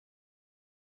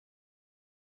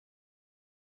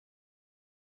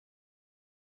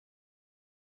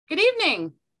Good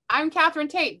evening. I'm Catherine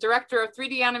Tate, Director of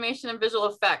 3D Animation and Visual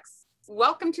Effects.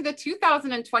 Welcome to the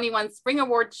 2021 Spring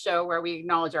Awards show, where we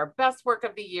acknowledge our best work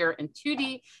of the year in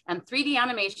 2D and 3D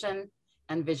animation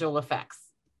and visual effects.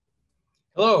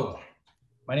 Hello,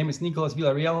 my name is Nicolas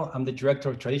Villarreal. I'm the Director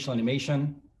of Traditional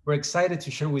Animation. We're excited to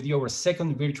share with you our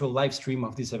second virtual live stream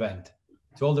of this event.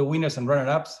 To all the winners and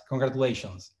runner-ups,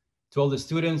 congratulations. To all the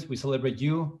students, we celebrate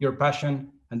you, your passion,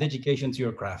 and dedication to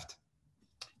your craft.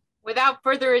 Without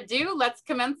further ado, let's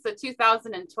commence the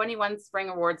 2021 Spring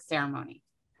Awards ceremony.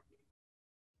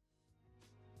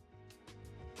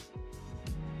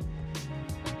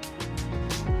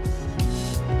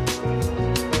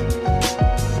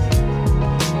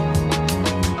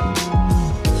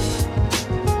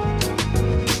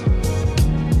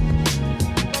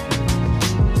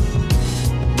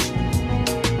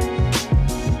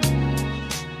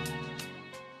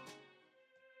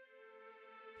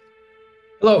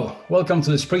 Hello, welcome to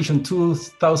the Spring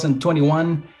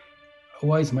 2021.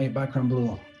 Why is my background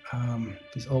blue?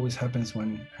 This always happens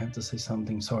when I have to say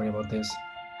something. Sorry about this.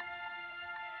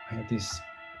 I had this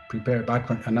prepared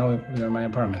background and now we're in my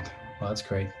apartment. Well, that's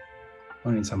great. I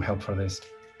need some help for this.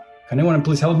 Can anyone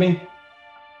please help me?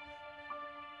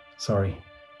 Sorry.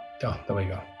 Oh, there we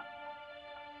go.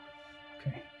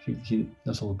 Okay, he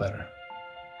does a little better.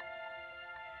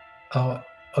 Oh,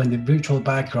 in the virtual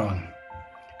background.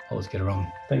 Always get it wrong.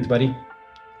 Thanks, buddy.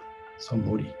 So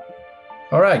moody.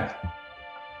 All right.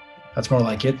 That's more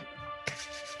like it.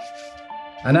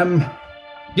 And I'm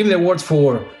giving the awards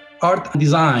for art and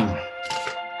design.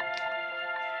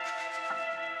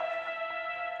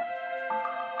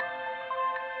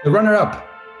 The runner-up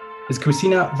is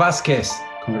Cristina Vasquez.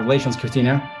 Congratulations,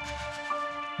 Cristina.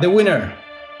 The winner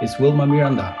is Wilma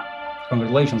Miranda.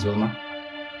 Congratulations, Wilma.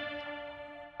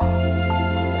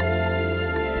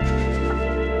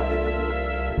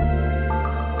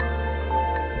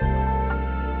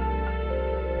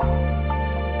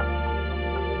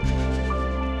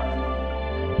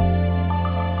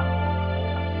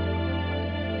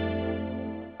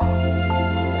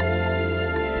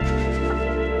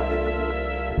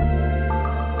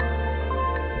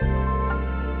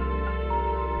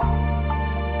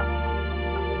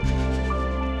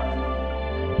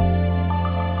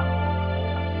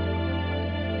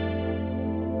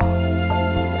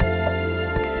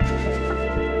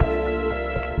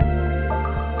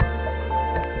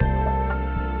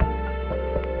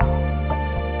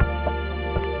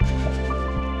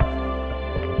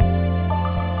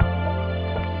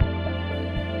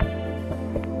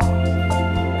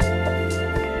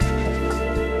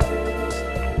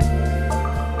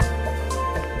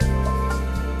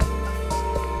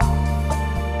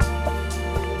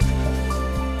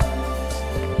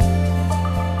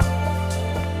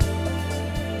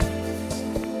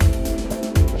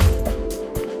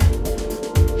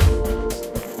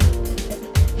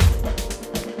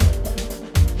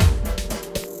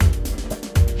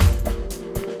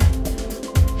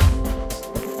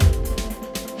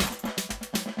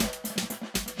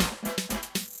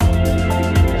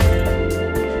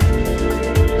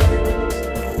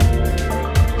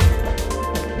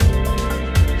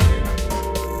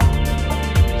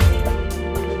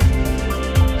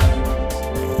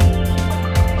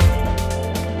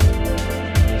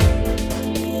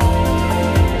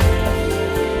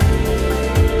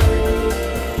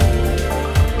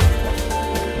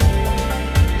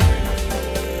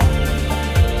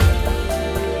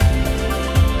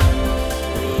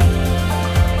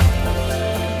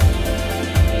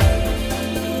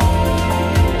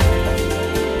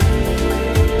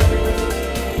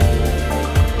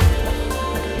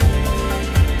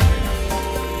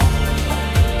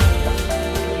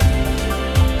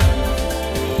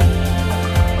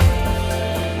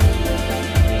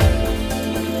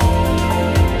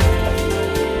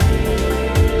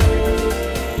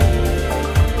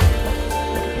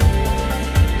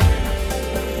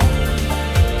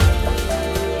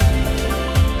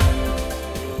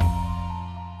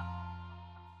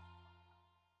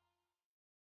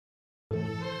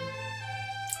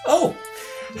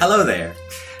 Hello there,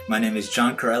 my name is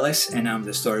John Corellis and I'm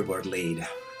the storyboard lead.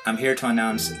 I'm here to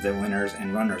announce the winners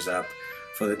and runners-up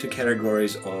for the two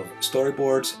categories of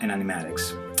storyboards and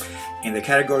animatics. In the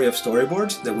category of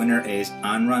storyboards, the winner is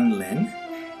Anran Lin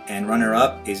and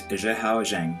runner-up is Zhehao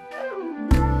Zheng.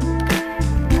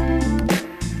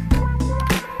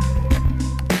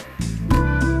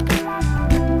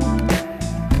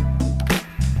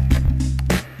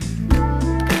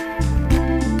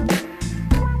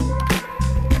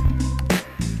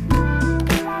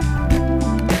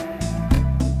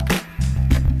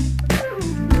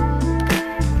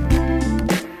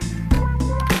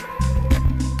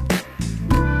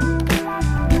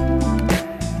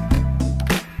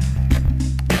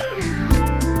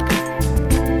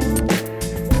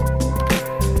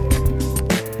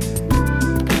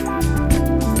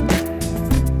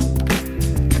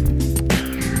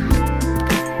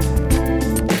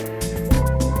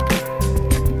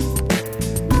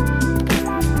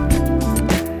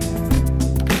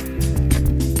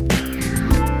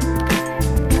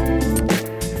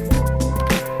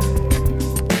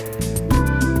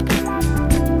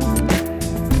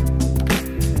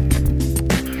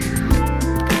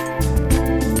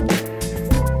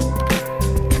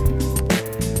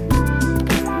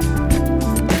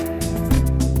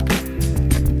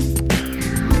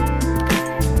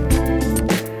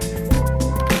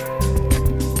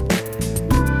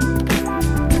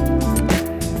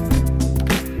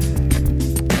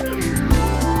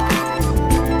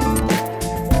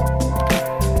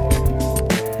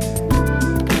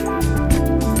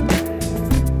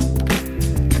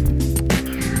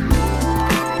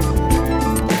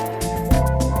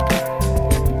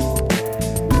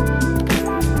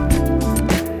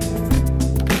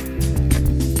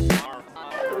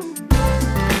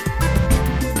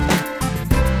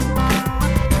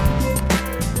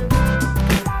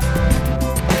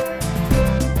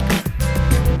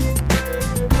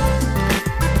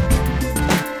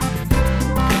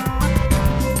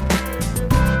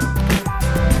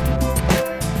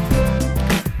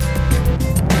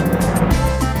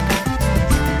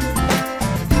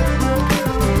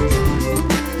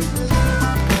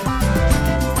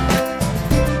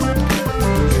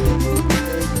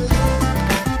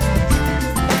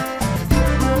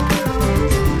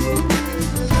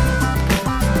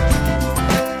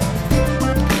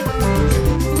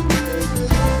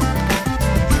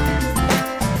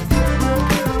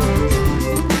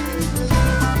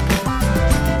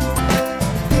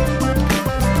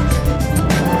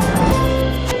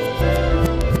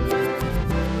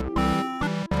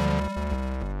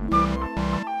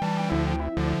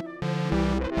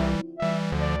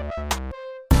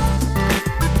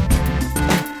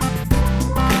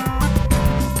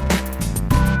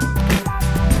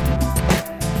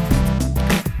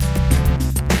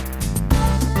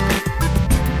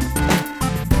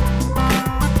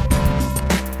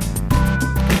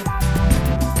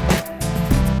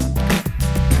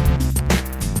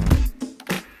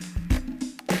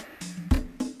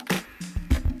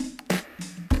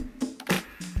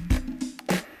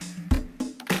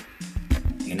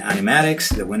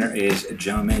 animatics, the winner is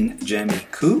Jamin Jemmy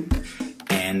Koo,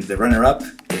 and the runner-up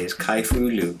is Kai-Fu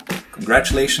Liu.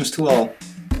 Congratulations to all.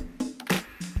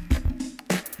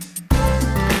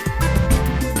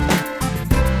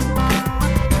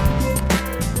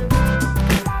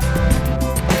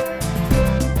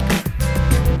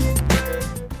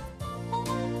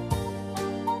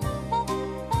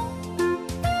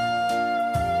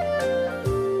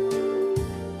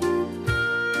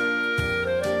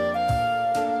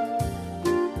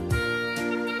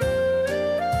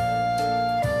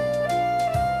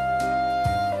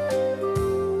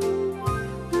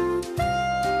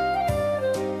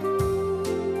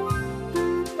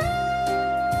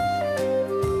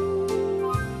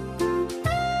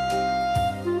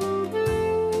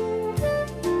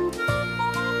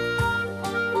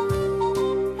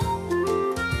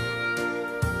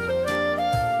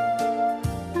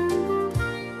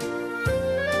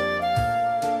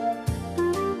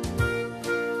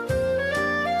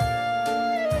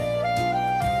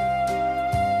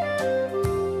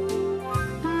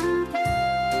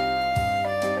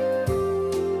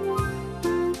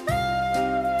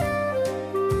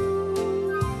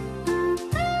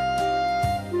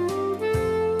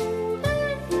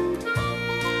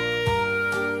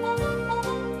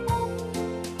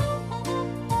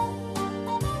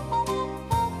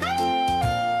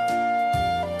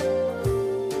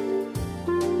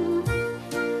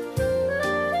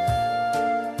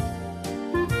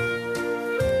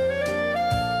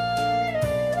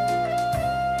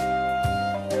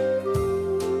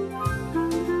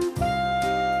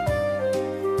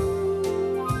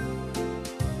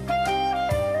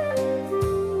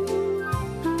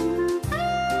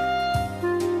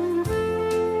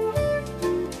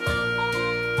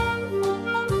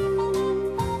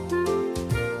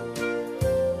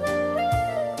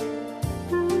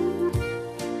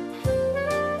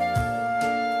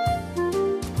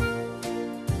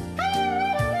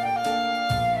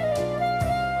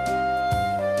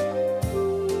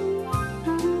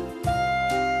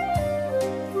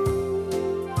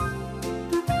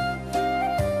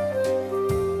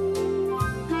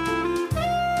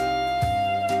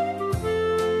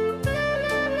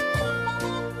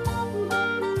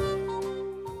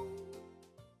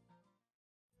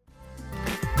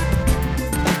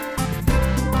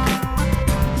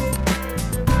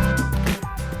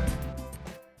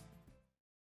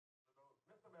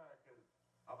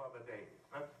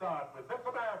 Let's start with Miss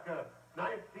America,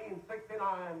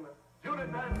 1969,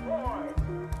 Unit 94.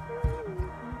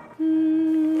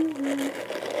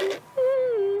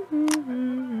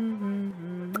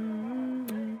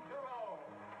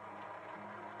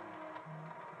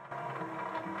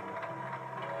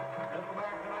 Miss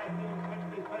America,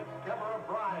 1966, Deborah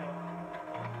Bryant.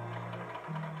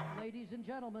 Ladies and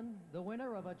gentlemen, the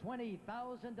winner of a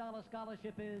 $20,000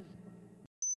 scholarship is...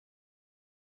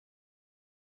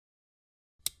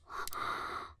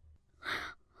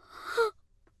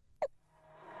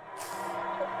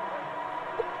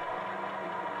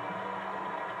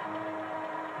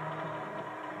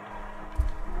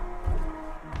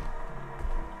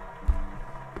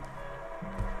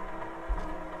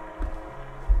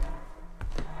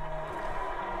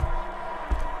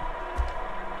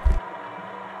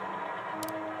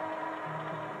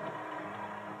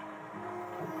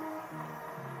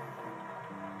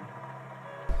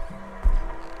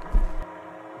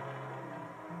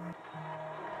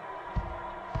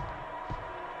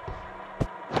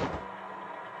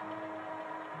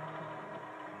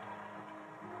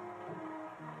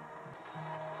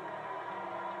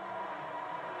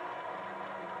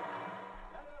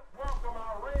 Welcome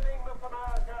our reigning Miss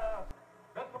America,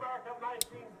 Miss America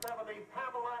 1970,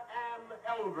 Pamela Ann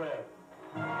Eldred.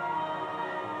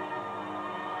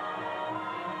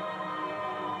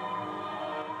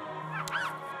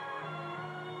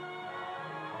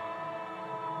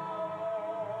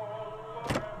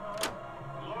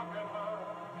 Look at her,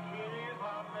 she's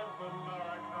our Miss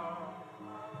America,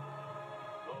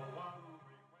 the one we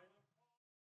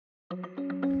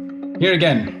waited. Here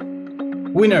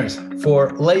again, winners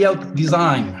for layout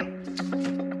design.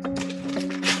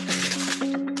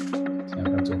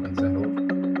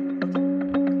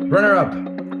 Runner-up,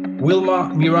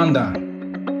 Wilma Miranda.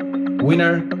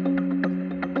 Winner,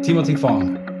 Timothy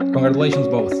Fong. Congratulations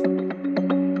both.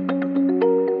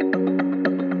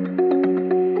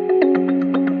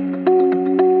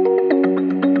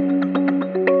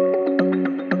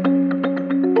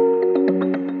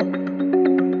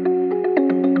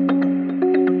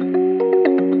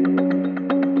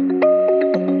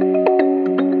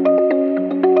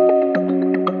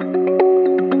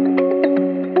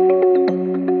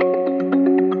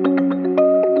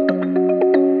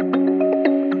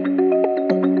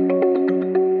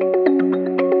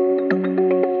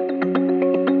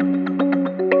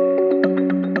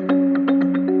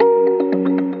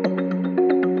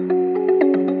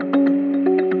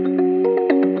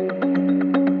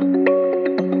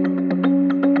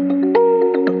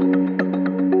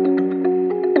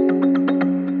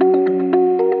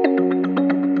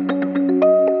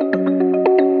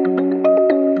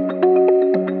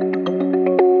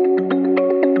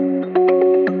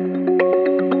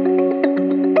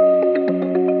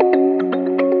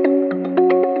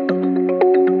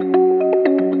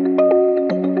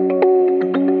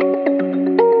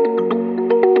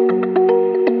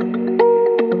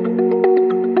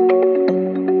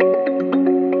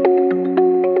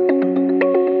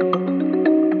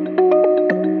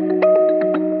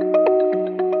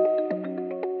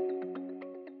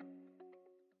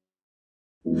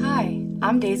 Hi,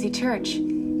 I'm Daisy Church,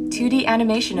 2D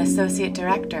Animation Associate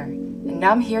Director, and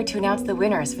I'm here to announce the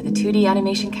winners for the 2D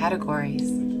animation categories.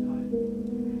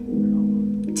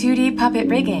 2D Puppet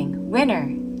Rigging, winner,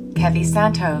 Kevy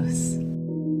Santos.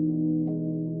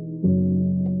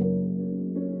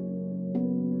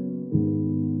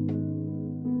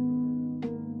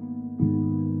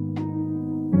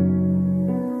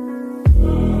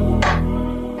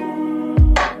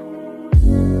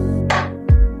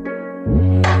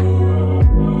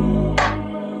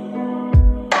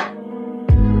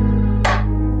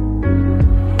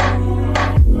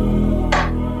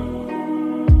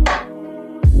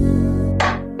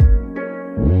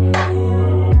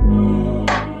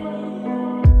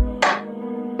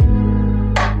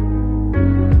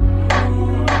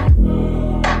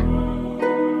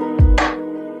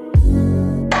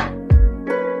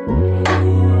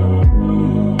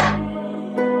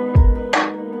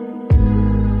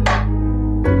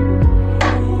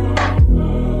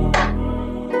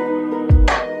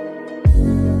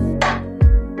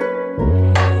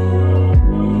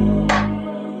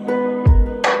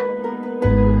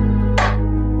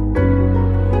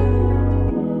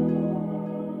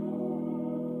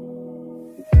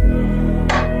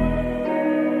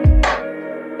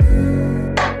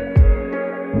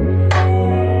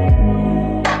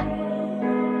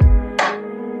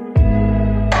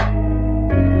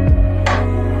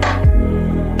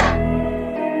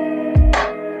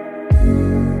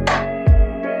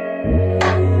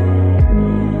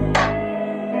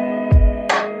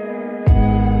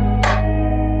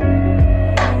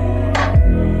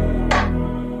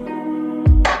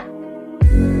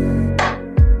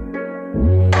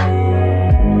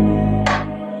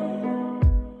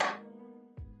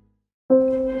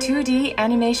 2D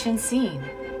Animation Scene,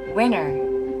 winner,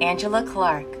 Angela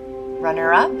Clark.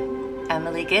 Runner-up,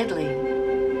 Emily Gidley.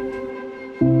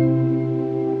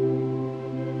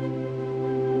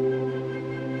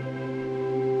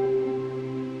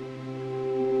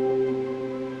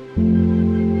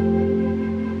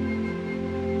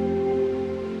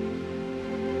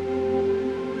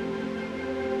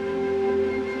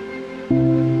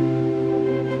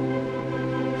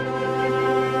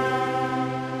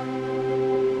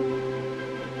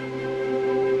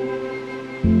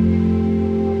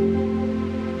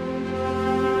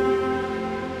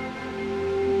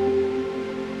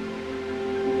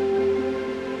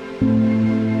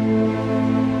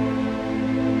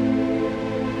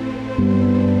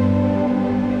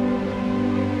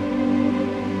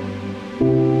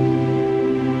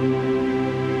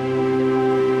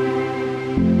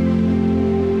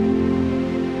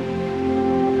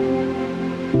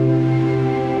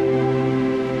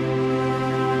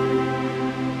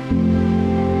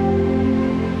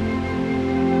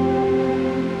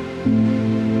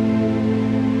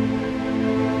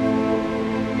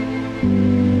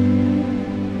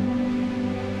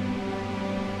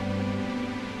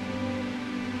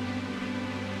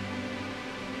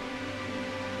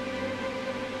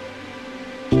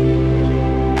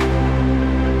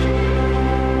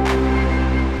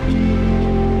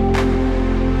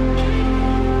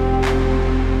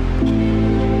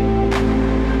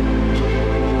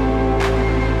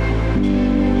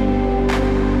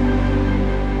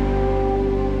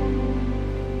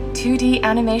 2D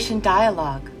Animation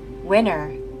Dialogue,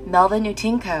 winner, Melvin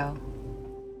Utinko.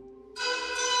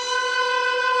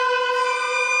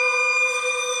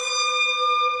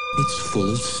 It's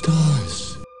full of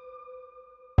stars.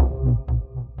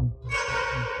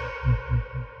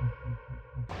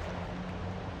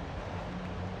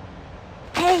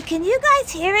 Hey, can you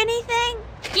guys hear anything?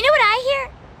 You know what I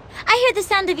hear? I hear the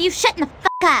sound of you shutting the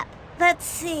fuck up. Let's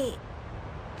see.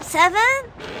 7?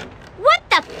 What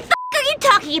the fuck are you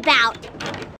talking about?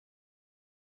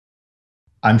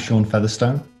 I'm Sean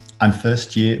Featherstone. I'm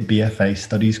first year BFA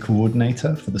Studies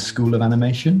Coordinator for the School of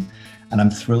Animation, and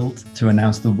I'm thrilled to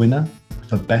announce the winner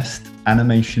for Best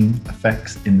Animation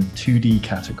Effects in the 2D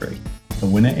category. The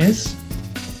winner is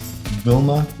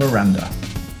Wilma Miranda.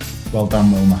 Well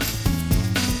done, Wilma.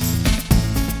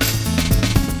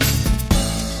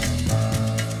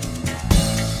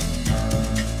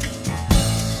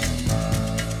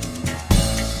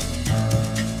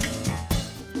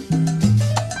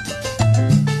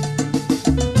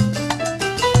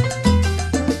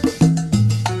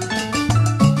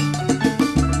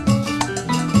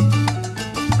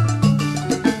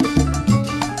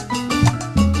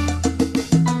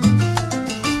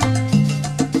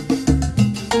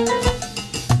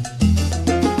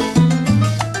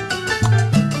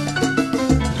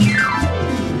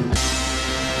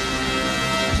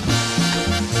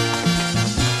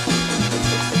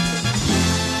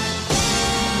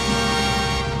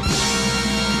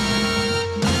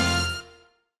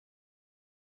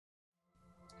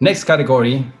 Next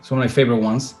category, it's one of my favorite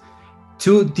ones,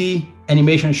 2D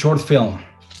animation short film.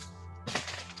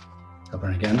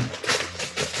 Open again.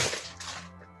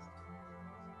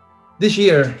 This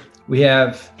year, we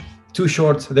have 2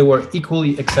 shorts that were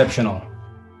equally exceptional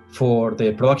for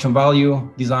the production value,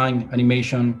 design,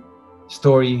 animation,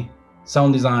 story,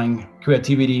 sound design,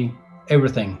 creativity,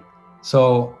 everything.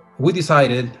 So we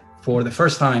decided for the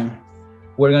first time,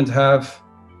 we're going to have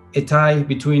a tie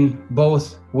between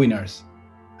both winners.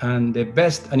 And the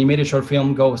best animated short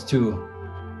film goes to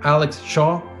Alex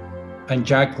Shaw and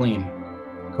Jacqueline.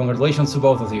 Congratulations to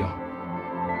both of you.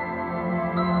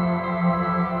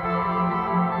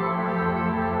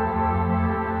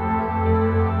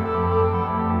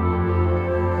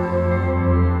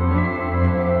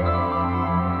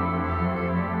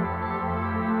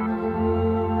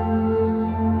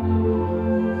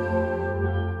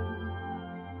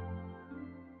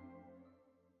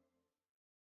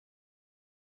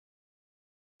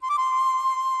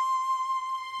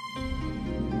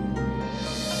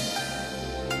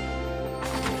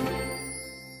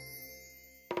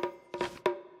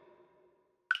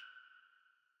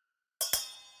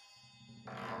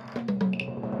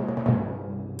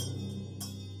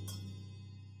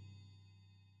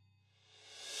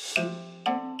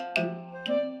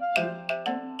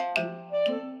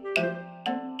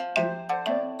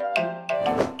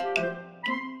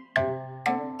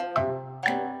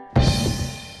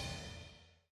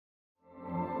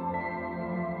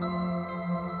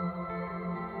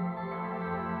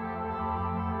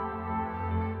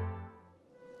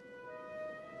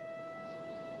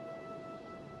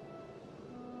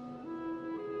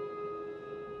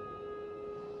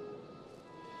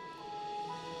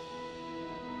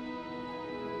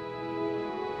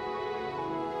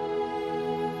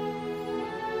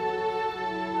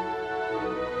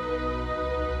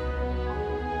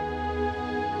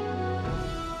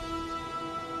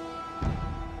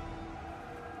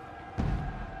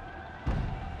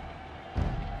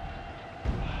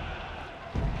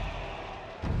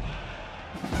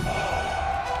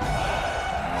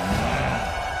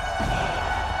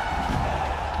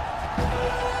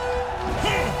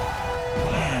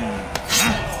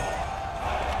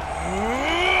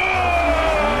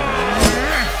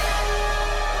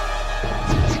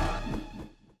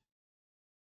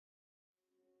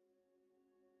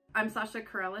 I'm Sasha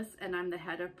Corellis, and I'm the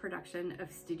head of production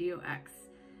of Studio X.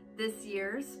 This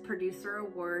year's producer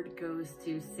award goes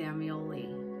to Samuel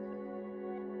Lee.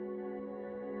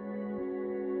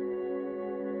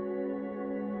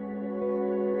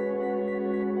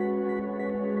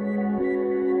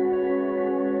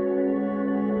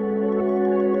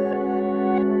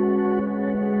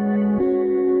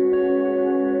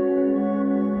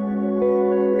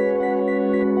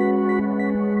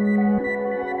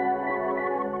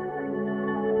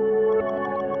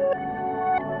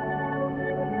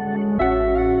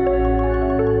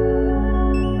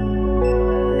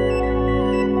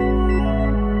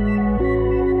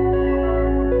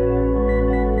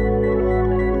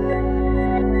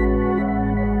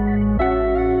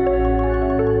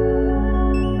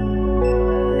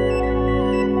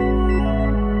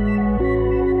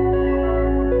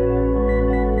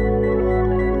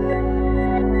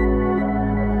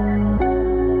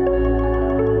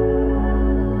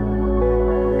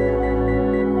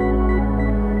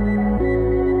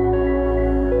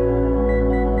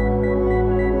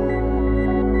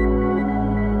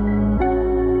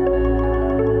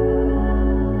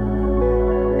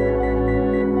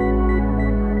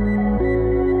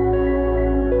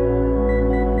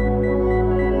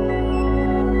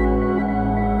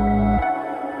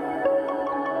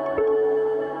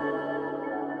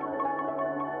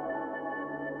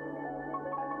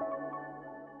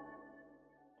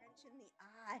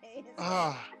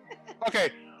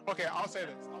 Okay, I'll say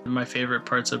this. My favorite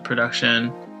parts of production,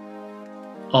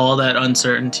 all that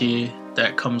uncertainty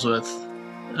that comes with,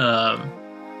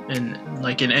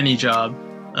 in any job,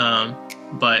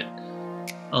 but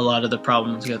a lot of the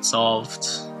problems get solved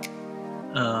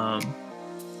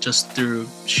just through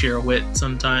sheer wit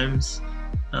sometimes.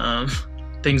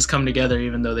 Things come together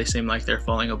even though they seem like they're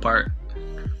falling apart.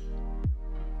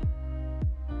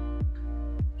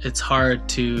 It's hard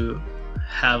to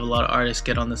have a lot of artists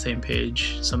get on the same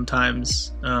page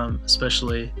sometimes,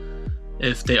 especially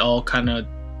if they all kind of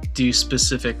do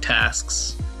specific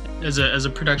tasks. As a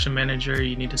production manager,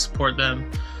 you need to support them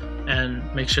and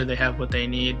make sure they have what they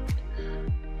need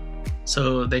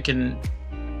so they can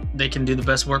do the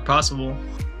best work possible.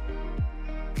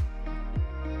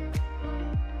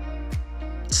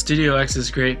 Studio X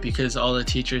is great because all the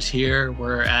teachers here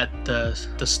were at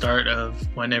the start of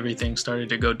when everything started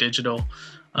to go digital.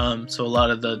 So a lot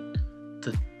of the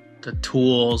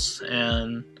tools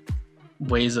and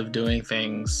ways of doing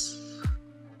things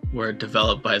were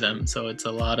developed by them. So it's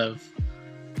a lot of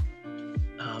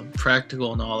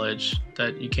practical knowledge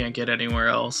that you can't get anywhere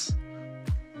else.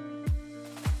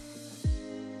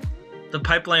 The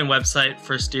pipeline website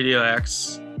for Studio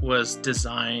X was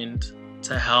designed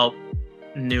to help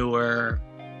newer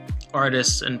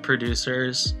artists and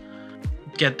producers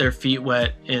get their feet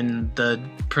wet in the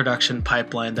production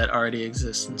pipeline that already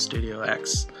exists in Studio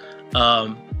X.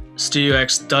 Studio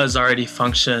X does already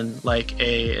function like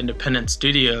a independent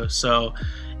studio, so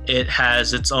it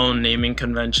has its own naming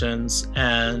conventions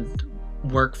and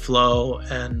workflow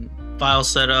and file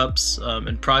setups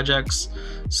and projects.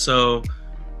 So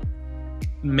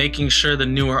making sure the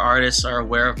newer artists are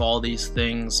aware of all these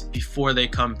things before they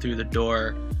come through the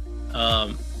door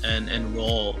and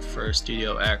enroll for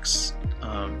Studio X.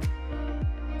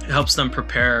 It helps them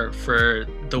prepare for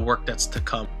the work that's to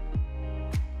come.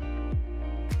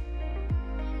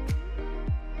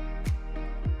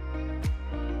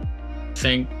 I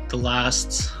think the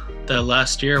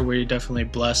last year we definitely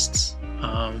blessed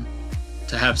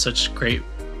to have such great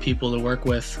people to work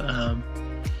with,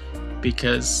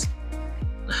 because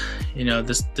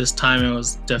this time it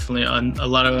was definitely a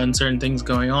lot of uncertain things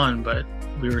going on, but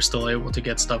we were still able to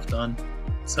get stuff done.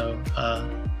 So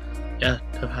yeah,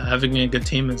 having a good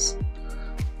team is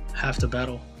half the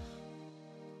battle.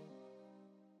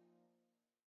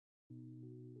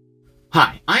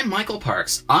 Hi, I'm Michael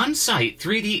Parks, on-site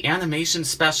 3D animation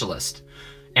specialist.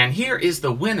 And here is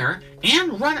the winner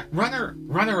and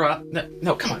runner-up.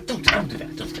 No, come on, don't do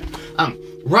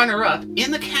that. Runner-up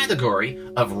in the category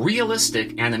of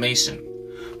realistic animation.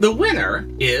 The winner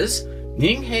is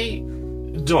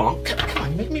Ninghei Dong. Come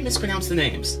on, you make me mispronounce the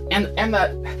names. And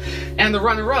the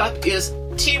runner-up is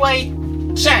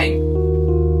Tiwei Chang.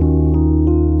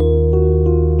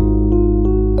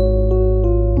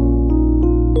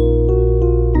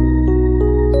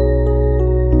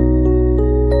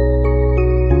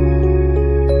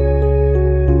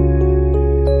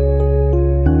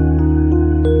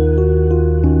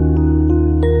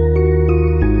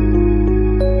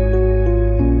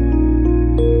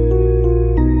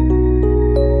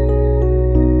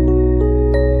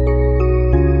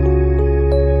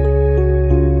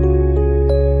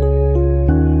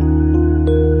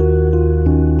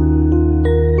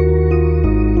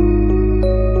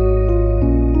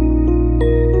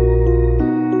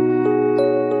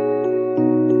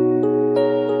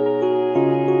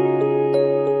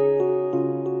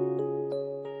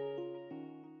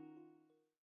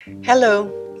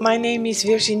 Hello, my name is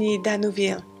Virginie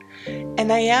Danouville,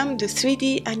 and I am the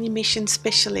 3D animation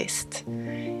specialist.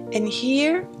 And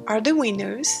here are the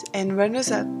winners and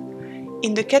runners-up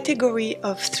in the category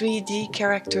of 3D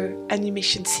character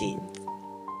animation scenes.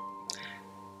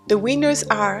 The winners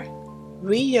are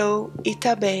Ryo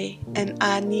Itabe and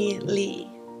Annie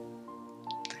Lee.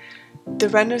 The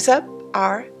runners-up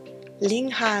are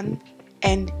Ling Han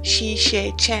and Shi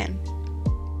She Chen.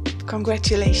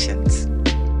 Congratulations!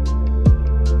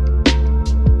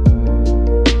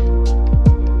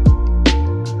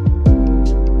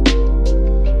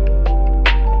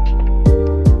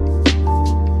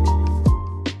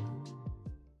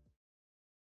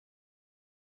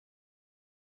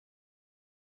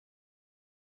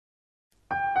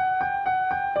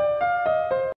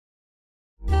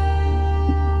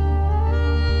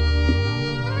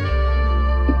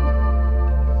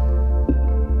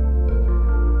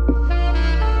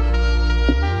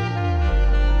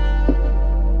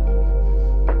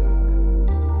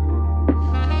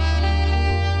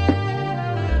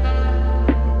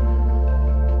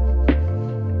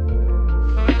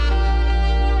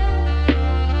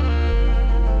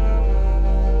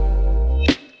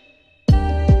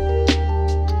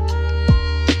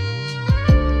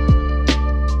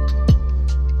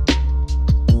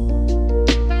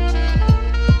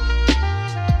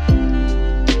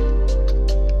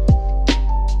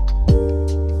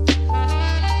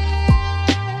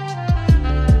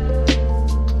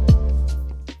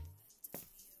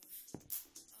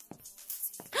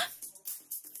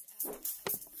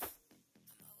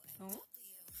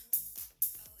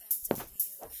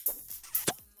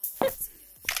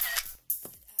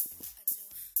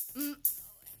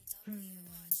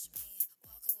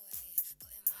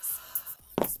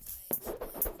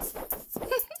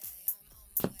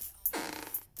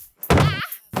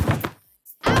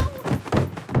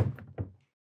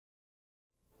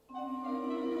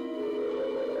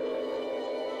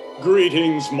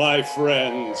 Greetings, my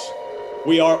friends.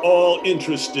 We are all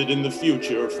interested in the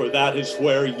future, for that is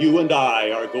where you and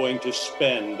I are going to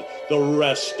spend the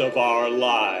rest of our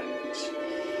lives.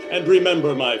 And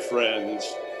remember, my friends,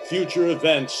 future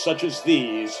events such as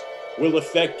these will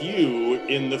affect you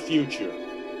in the future.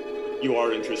 You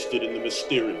are interested in the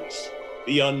mysterious,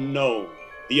 the unknown,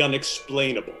 the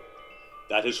unexplainable.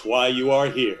 That is why you are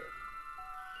here.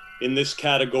 In this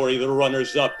category, the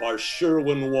runners-up are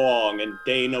Sherwin Wong and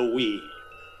Dana Wee.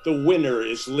 The winner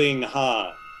is Ling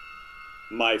Han.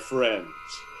 My friends,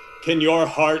 can your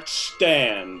hearts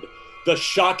stand the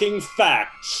shocking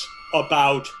facts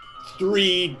about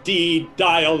 3D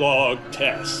dialogue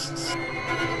tests?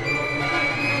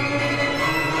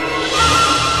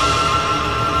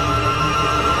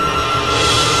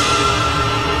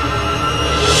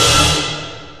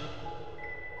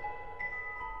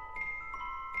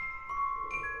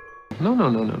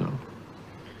 No.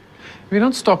 If you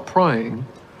don't stop prying,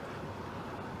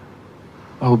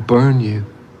 I will burn you.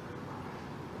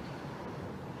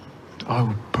 I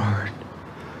will burn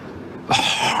the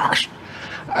heart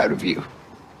out of you.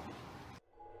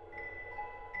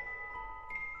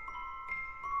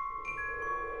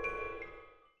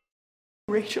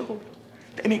 Rachel,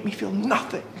 they make me feel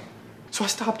nothing. So I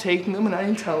stopped taking them and I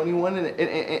didn't tell anyone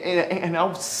and I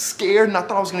was scared and I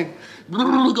thought I was gonna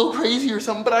go crazy or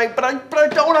something, but I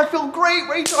don't. I feel great,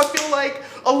 Rachel. I feel like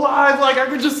alive, like I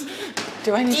could just...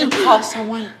 Do I need to call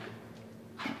someone?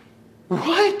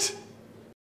 What?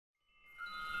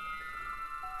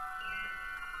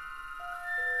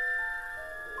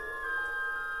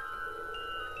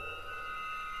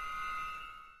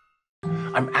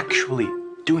 I'm actually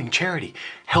doing charity,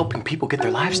 helping people get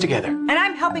their lives together. And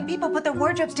I'm helping people put their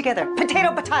wardrobes together.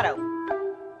 Potato, potato.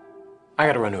 I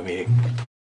gotta run to a meeting.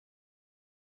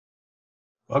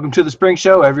 Welcome to the Spring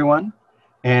Show, everyone.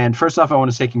 And first off, I want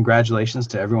to say congratulations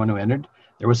to everyone who entered.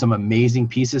 There were some amazing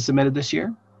pieces submitted this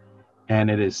year.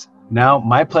 And it is now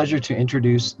my pleasure to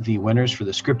introduce the winners for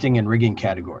the scripting and rigging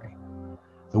category.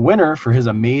 The winner for his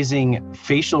amazing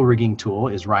facial rigging tool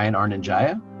is Ryan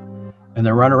Arnanjaya. And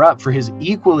the runner-up for his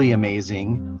equally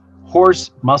amazing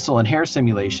horse, muscle, and hair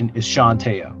simulation is Sean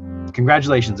Teo.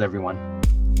 Congratulations, everyone.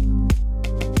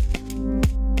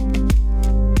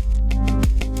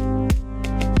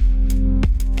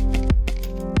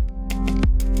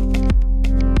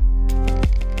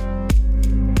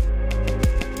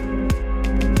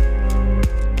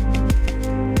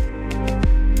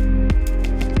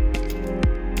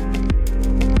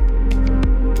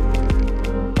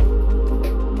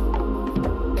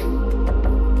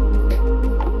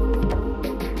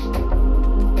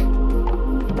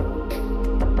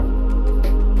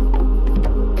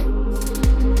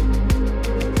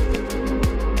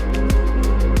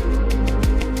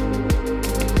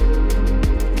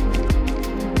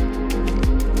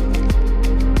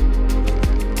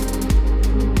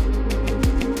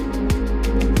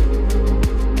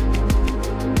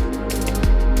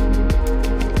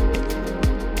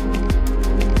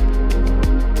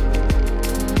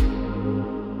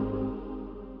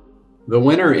 The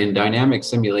winner in dynamic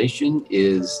simulation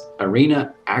is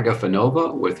Irina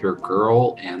Agafonova with her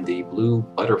Girl and the Blue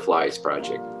Butterflies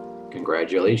project.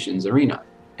 Congratulations, Irina.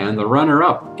 And the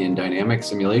runner-up in dynamic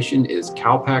simulation is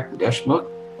Kalpak Deshmukh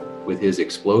with his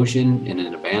Explosion in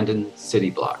an Abandoned City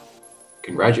Block.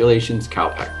 Congratulations,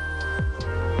 Kalpak.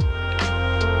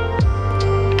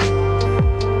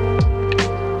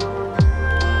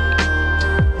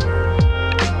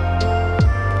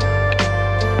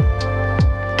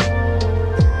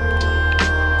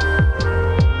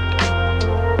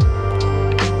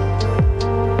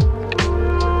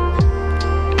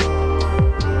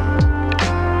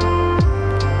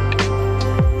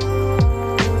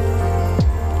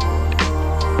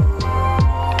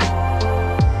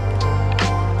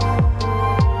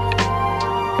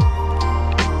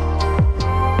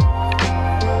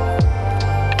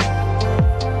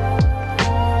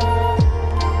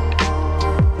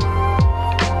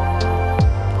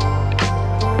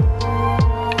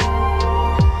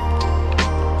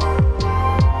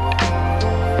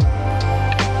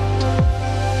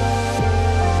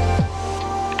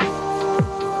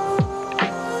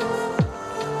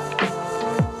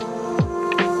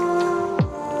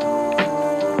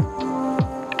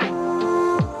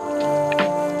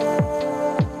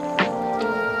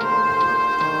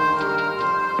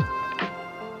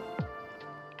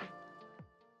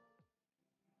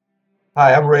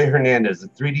 Hi, I'm Ray Hernandez, the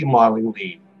 3D modeling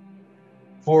lead.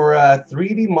 For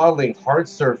 3D modeling hard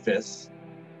surface,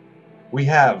 we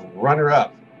have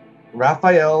runner-up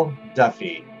Raphael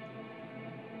Duffy.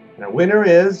 And our winner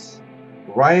is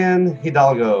Ryan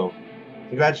Hidalgo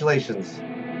Congratulations.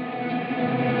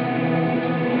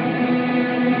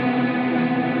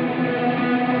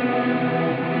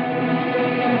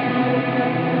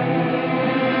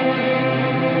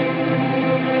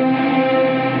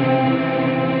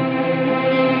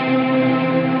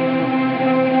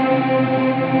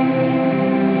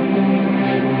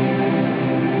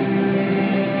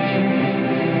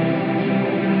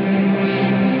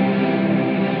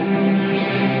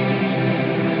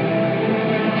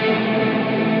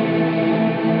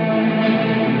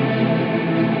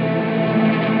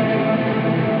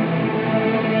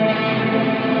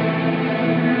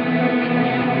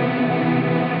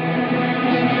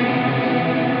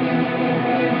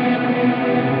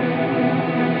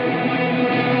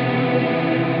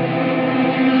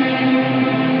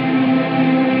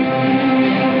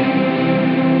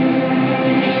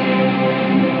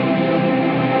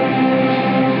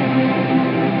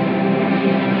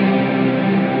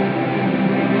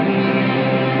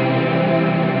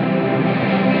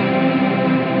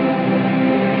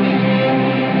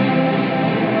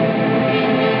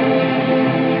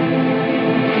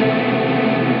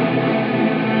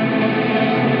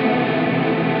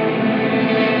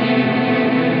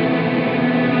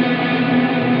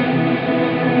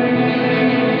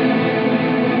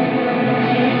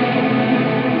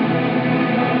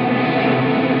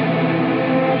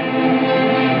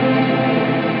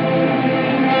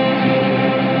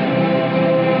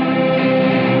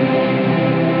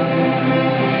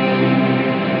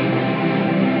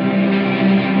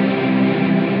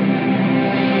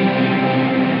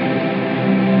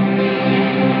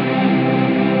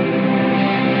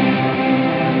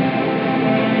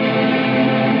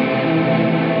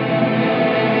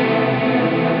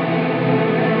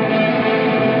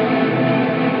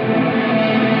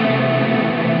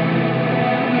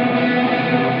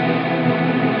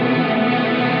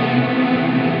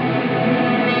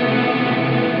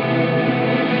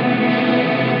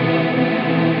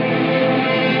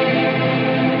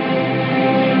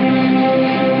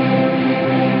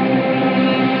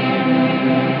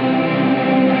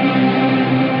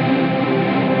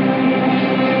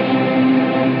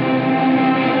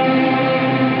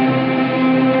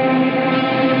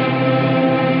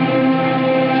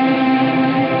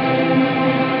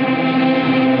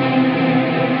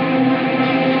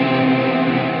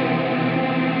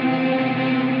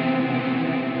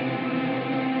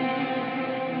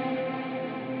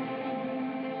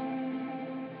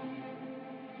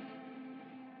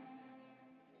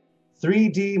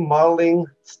 .3D modeling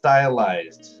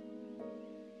stylized.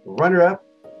 Runner-up,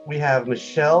 we have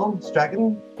Michelle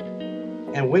Stratton,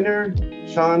 and winner,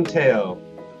 Sean Teo.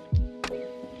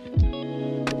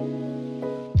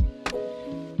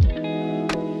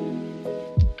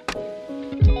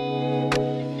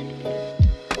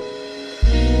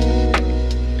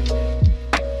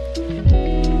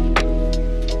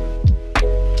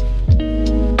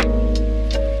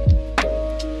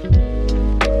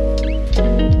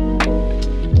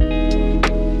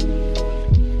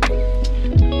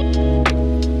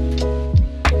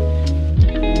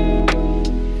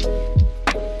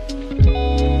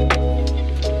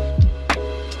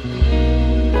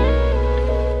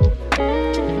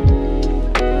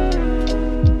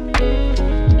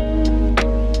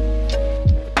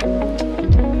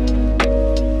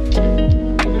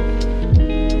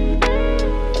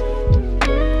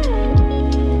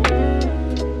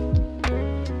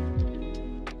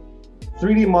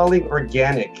 Modeling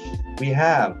organic, we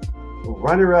have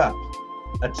runner-up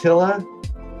Attila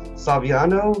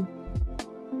Saviano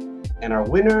and our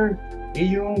winner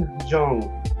Iyun Jong.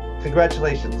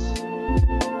 Congratulations.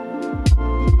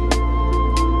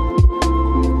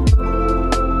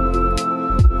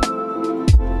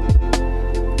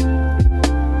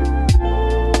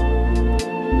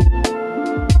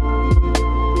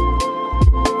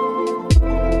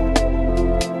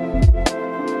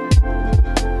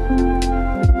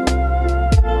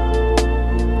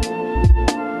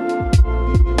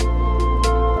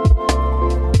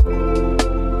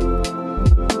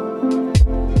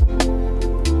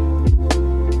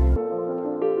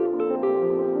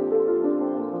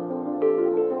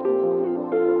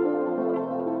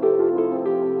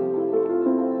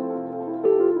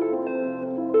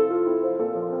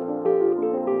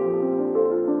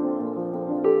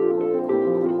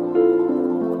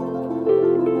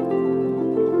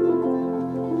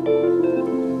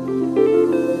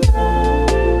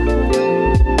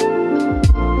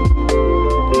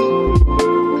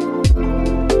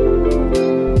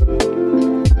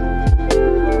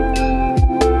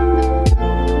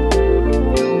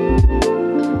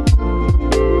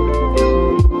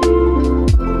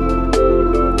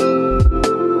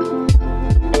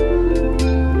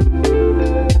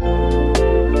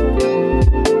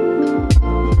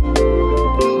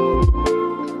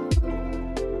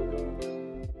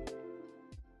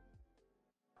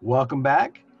 welcome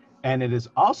back. And it is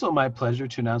also my pleasure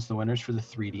to announce the winners for the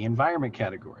 3D environment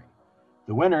category.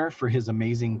 The winner for his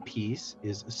amazing piece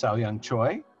is Saoyoung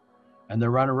Choi. And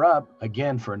the runner-up,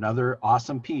 again, for another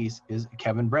awesome piece, is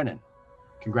Kevin Brennan.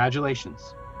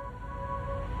 Congratulations.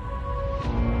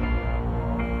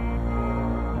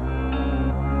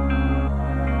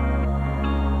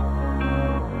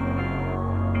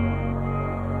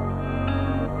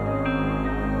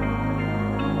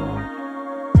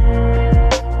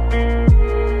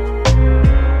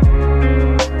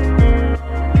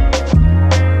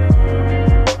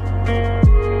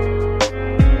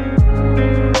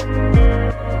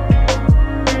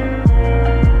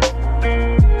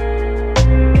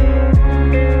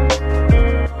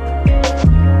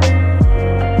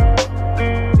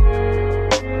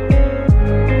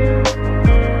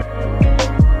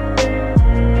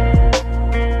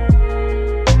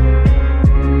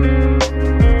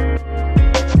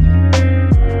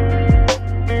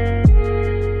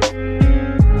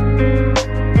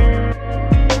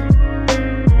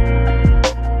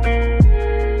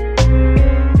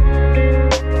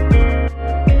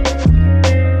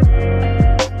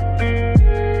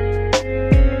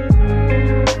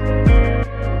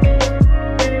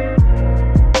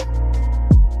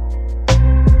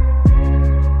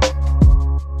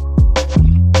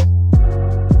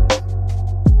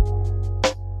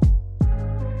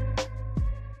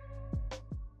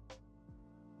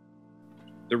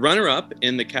 The runner-up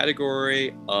in the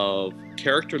category of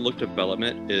character look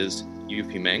development is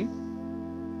Yuffie Meng,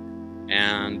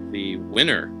 and the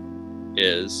winner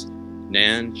is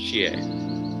Nan Xie.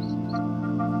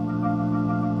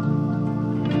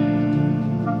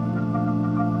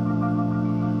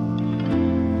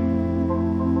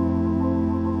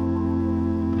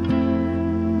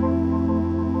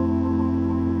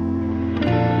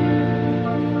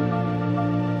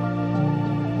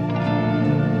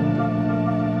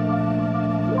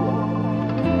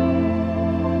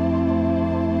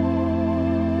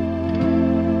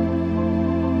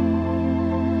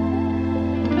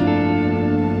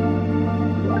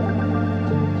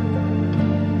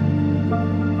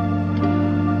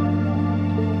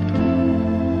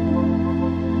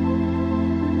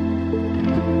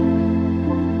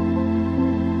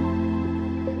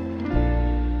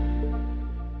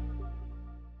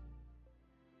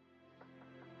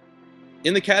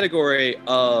 In the category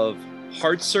of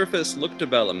hard surface look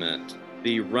development,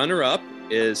 the runner-up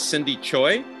is Cindy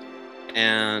Choi,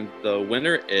 and the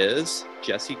winner is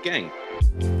Jessie Gang.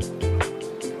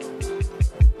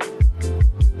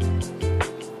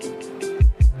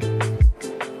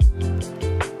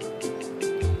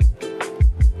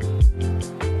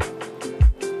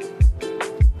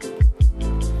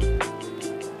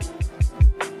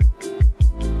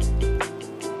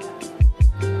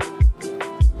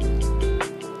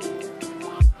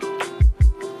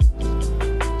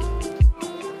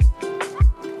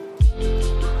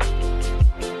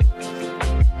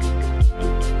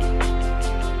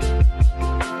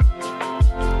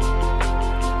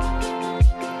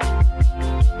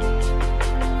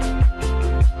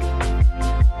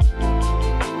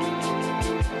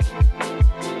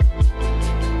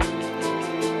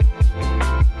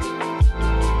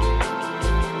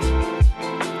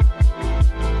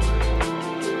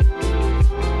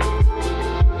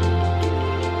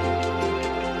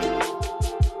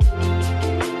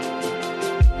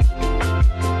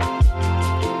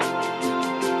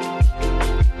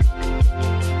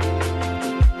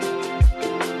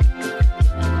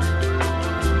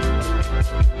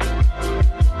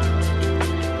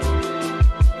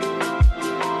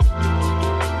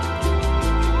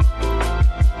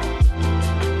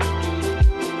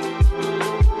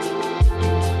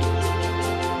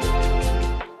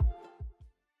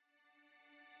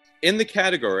 In the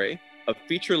category of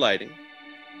feature lighting,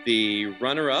 the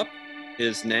runner-up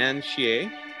is Nan Xie,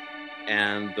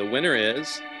 and the winner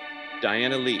is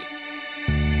Diana Lee.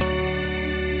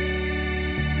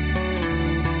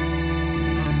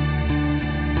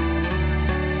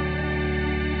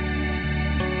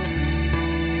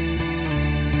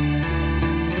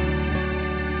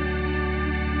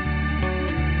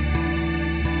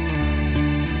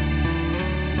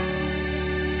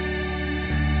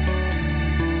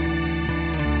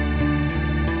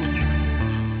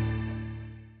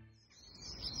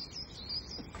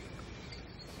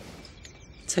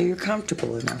 So you're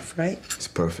comfortable enough, right? It's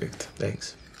perfect.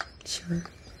 Thanks. Sure.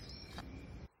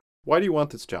 Why do you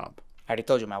want this job? I already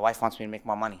told you, my wife wants me to make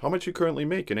more money. How much you currently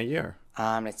make in a year?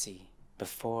 Let's see.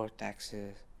 Before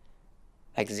taxes,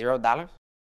 like $0.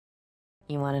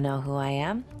 You want to know who I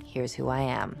am? Here's who I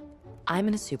am. I'm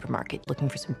in a supermarket looking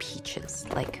for some peaches,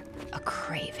 like a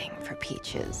craving for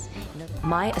peaches.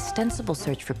 My ostensible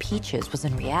search for peaches was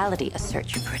in reality a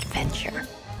search for adventure.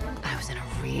 I was in a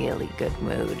really good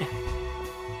mood,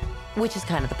 which is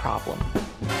kind of the problem.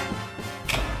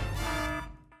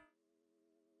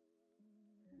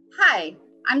 Hi,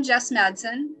 I'm Jess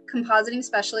Madsen, compositing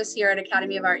specialist here at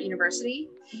Academy of Art University,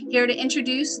 here to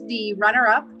introduce the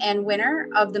runner-up and winner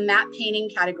of the map painting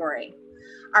category.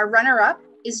 Our runner-up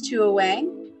is Tua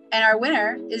Wang, and our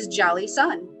winner is Jolly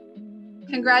Sun.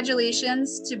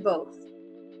 Congratulations to both.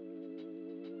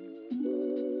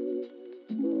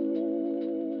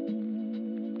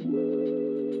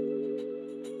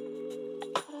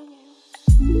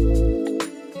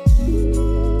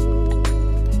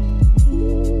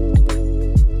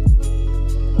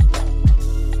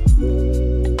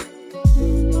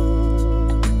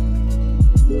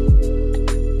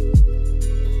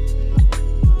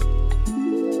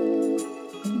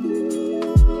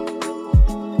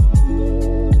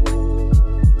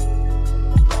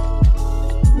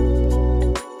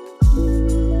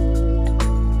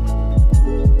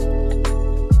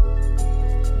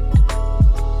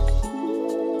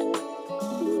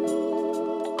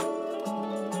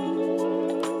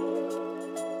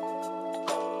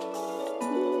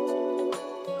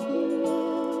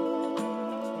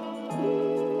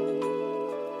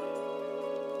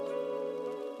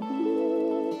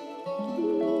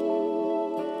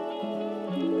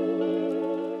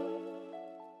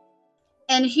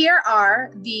 And here are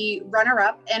the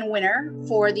runner-up and winner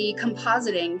for the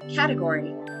compositing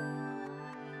category.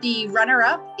 The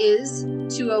runner-up is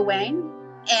Tua Wang,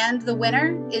 and the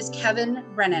winner is Kevin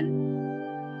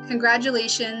Brennan.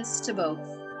 Congratulations to both.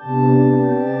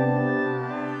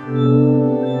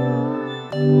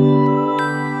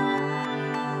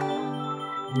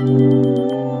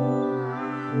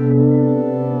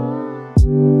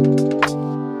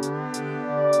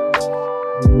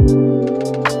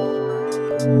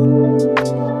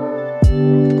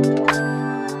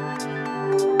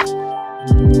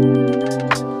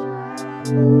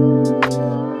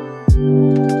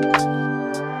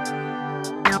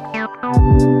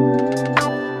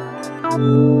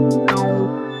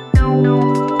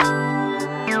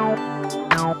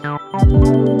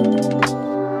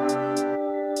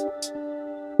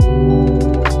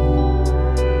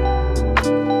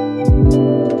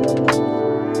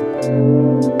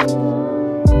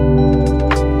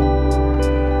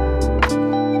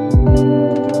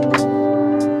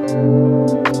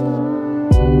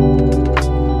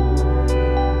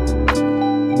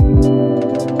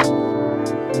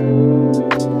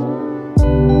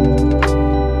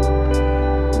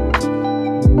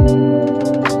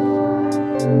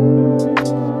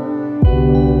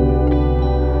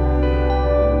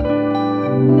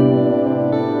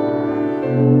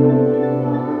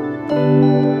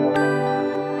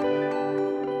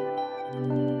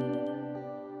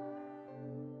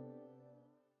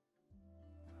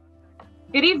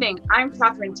 Good evening, I'm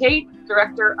Catherine Tate,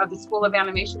 Director of the School of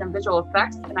Animation and Visual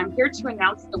Effects, and I'm here to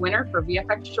announce the winner for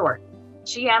VFX Short,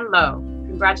 Qian Lo.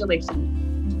 Congratulations.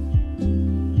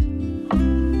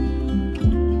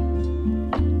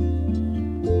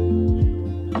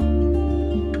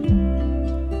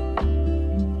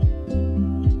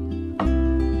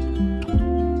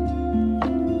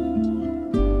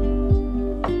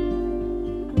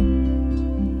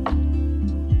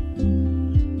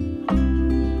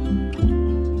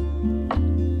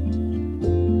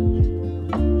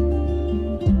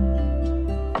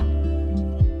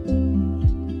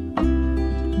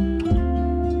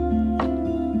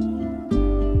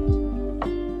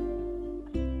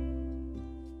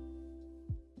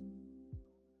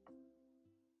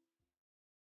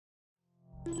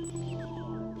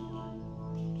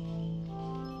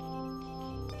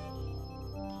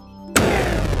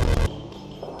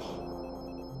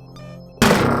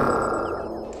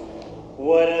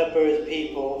 What up, Earth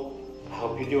people? I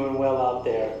hope you're doing well out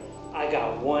there. I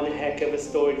got one heck of a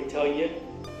story to tell you,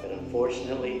 but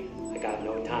unfortunately, I got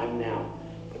no time now.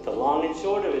 But the long and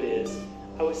short of it is,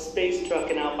 I was space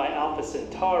trucking out by Alpha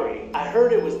Centauri. I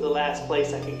heard it was the last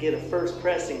place I could get a first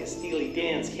pressing of Steely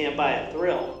Dan's Can't Buy a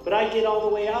Thrill. But I get all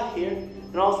the way out here,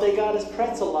 and all they got is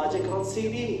Pretzel Logic on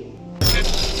CD.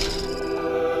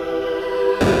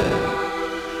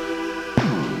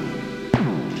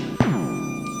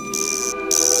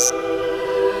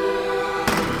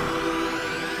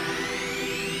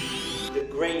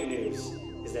 Great news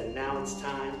is that now it's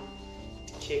time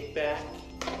to kick back,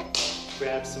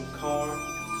 grab some corn,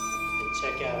 and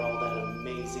check out all that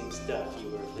amazing stuff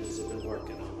you Earthlings have been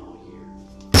working on all year.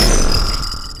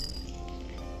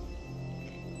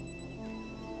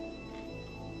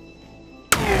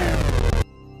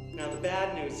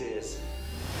 bad news is,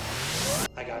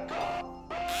 I got caught.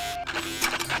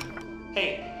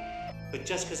 Hey, but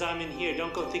just because I'm in here,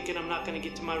 don't go thinking I'm not going to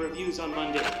get to my reviews on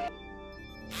Monday.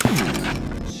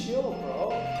 Chill, bro.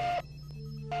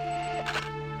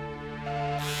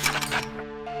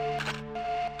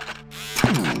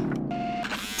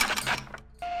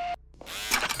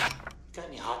 Got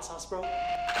any hot sauce, bro?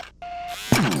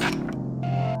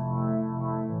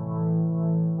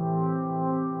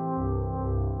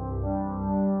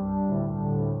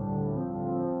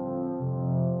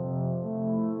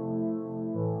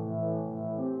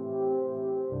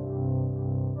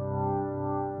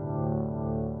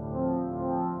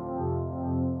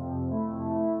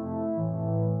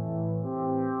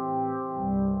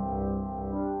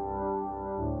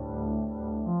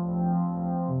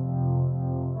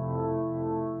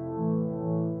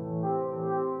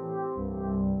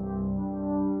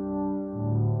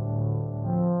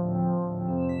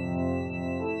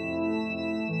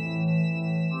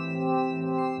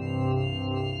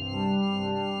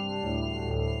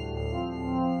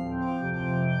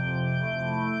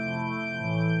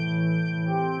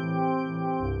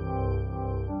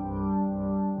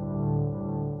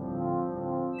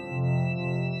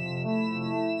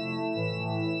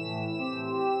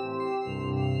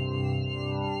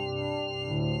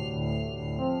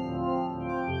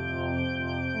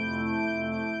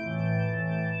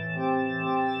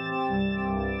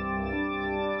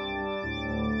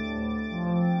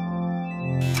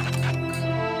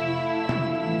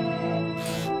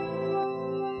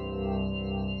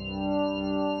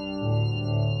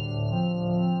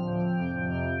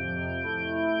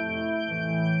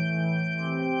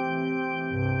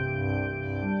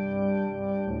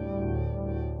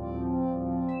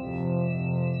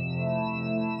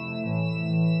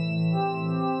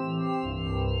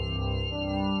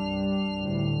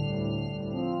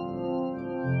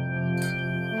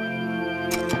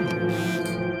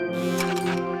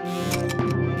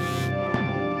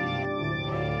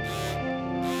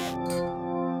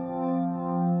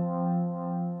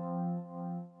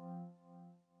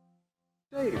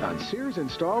 On Sears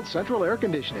installed central air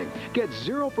conditioning. Get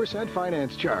 0%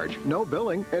 finance charge, no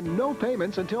billing, and no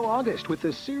payments until August with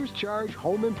the Sears Charge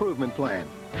Home Improvement Plan.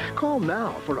 Call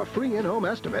now for a free in-home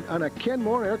estimate on a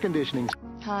Kenmore air conditioning.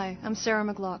 Hi, I'm Sarah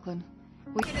McLaughlin.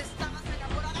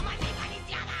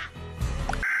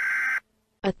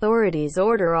 Authorities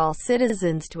order all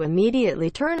citizens to immediately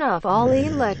turn off all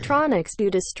electronics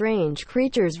due to strange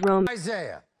creatures roaming.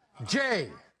 Isaiah, Jay,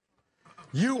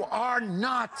 you are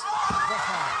not the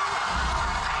father.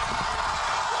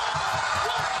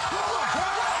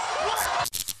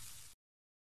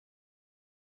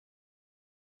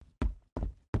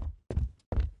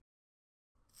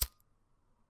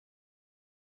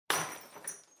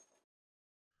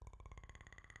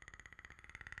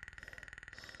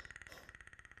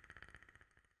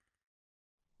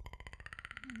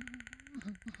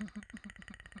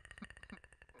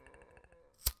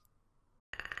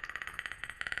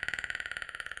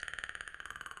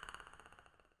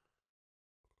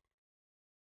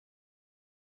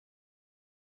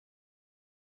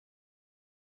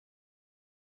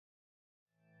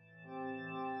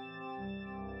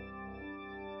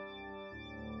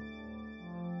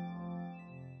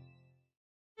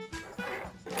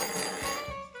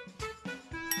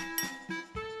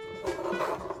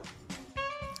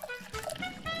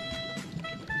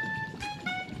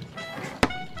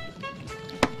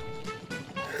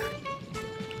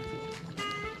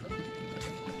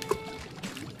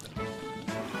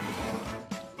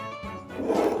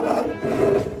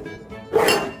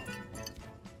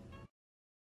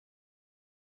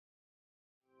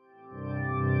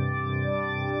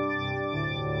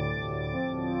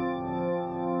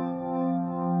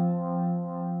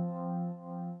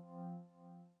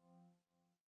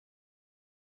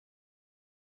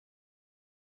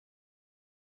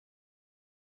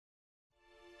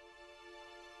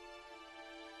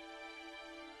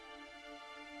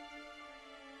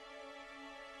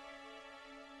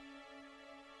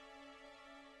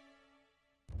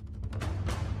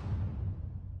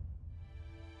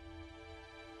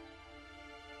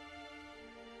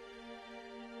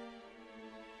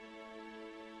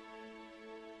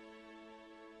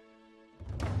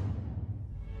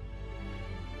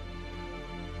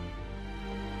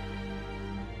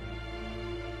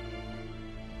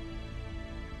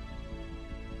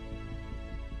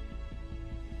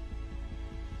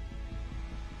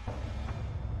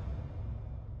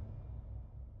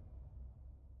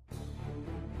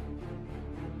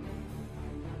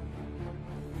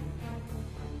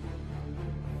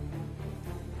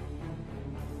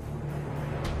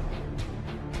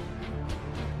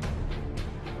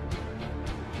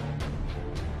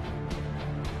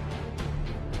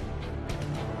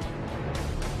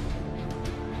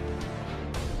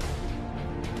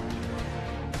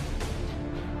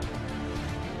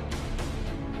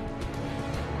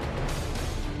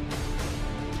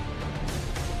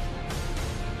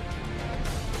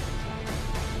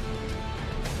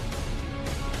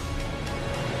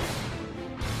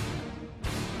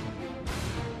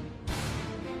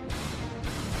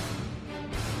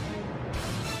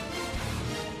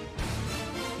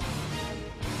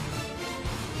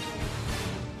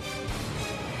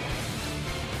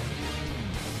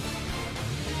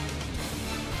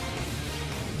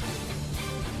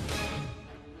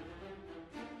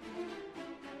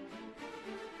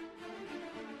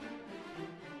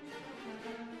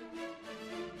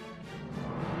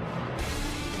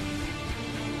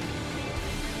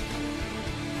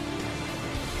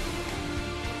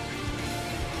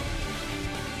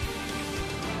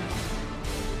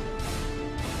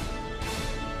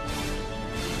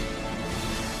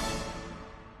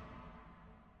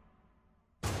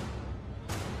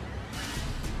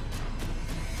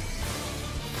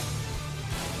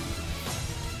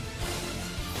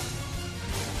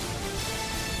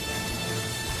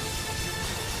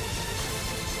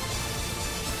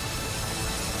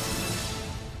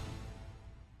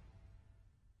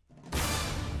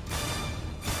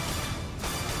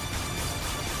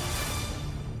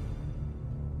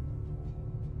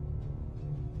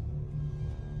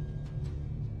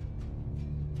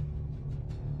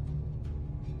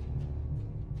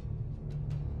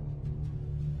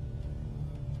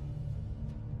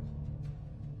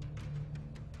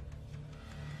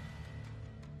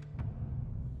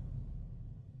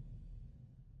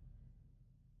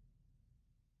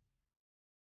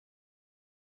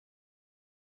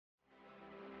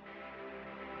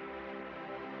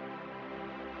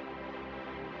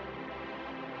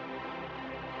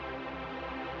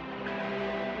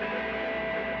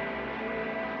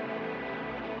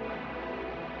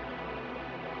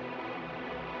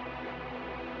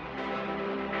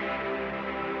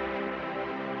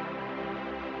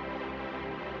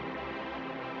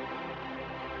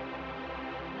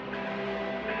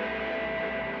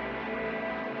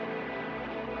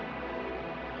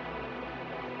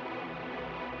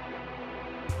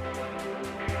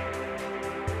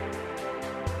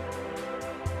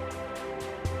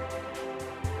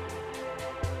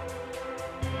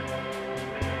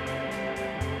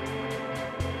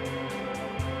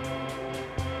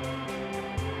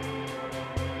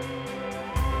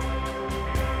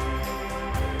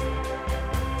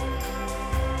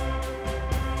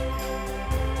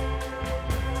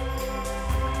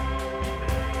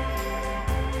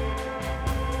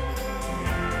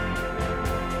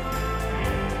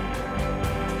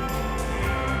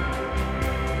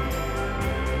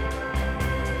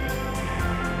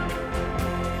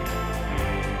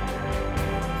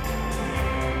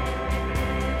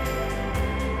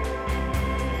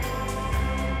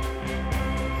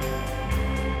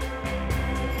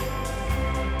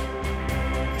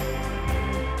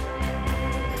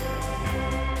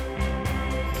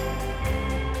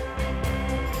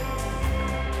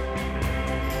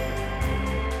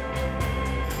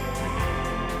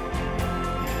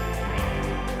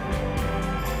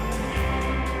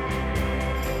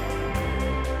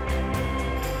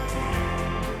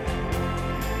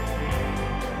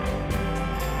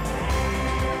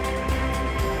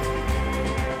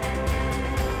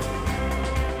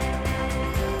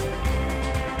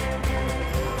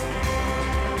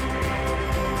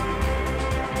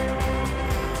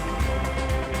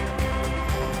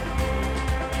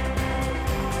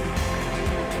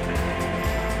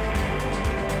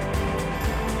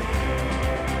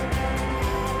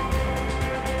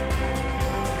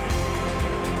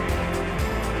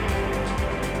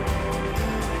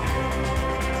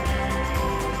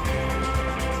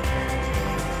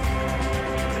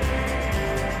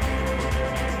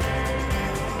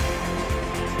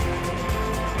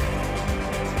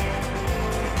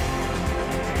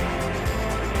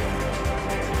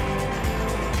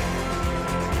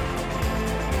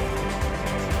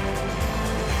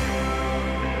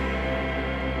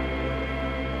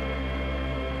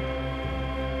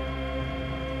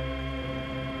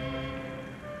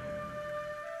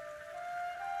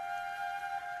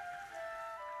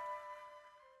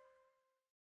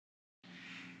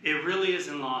 It really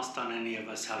isn't lost on any of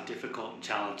us how difficult and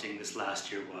challenging this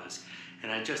last year was.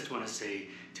 And I just want to say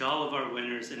to all of our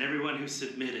winners and everyone who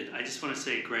submitted, I just want to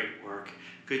say great work.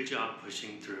 Good job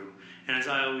pushing through. And as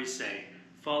I always say,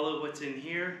 follow what's in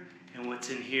here and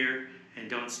what's in here, and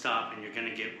don't stop, and you're going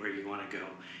to get where you want to go.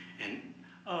 And,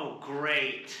 oh,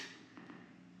 great.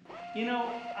 You know,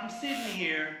 I'm sitting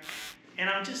here, and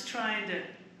I'm just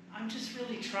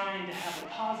really trying to have a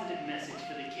positive message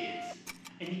for the kids.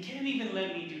 And you can't even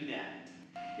let me do that.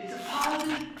 It's a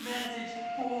positive message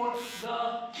for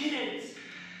the kids.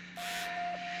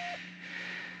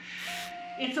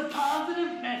 It's a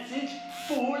positive message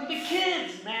for the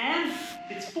kids, man.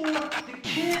 It's for the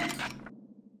kids.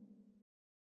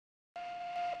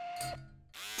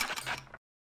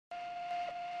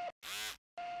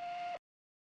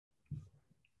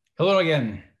 Hello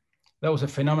again. That was a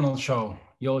phenomenal show.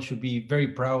 You all should be very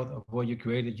proud of what you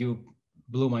created. You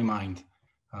blew my mind.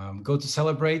 Go to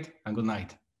celebrate, and good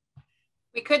night.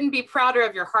 We couldn't be prouder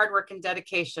of your hard work and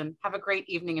dedication. Have a great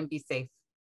evening and be safe.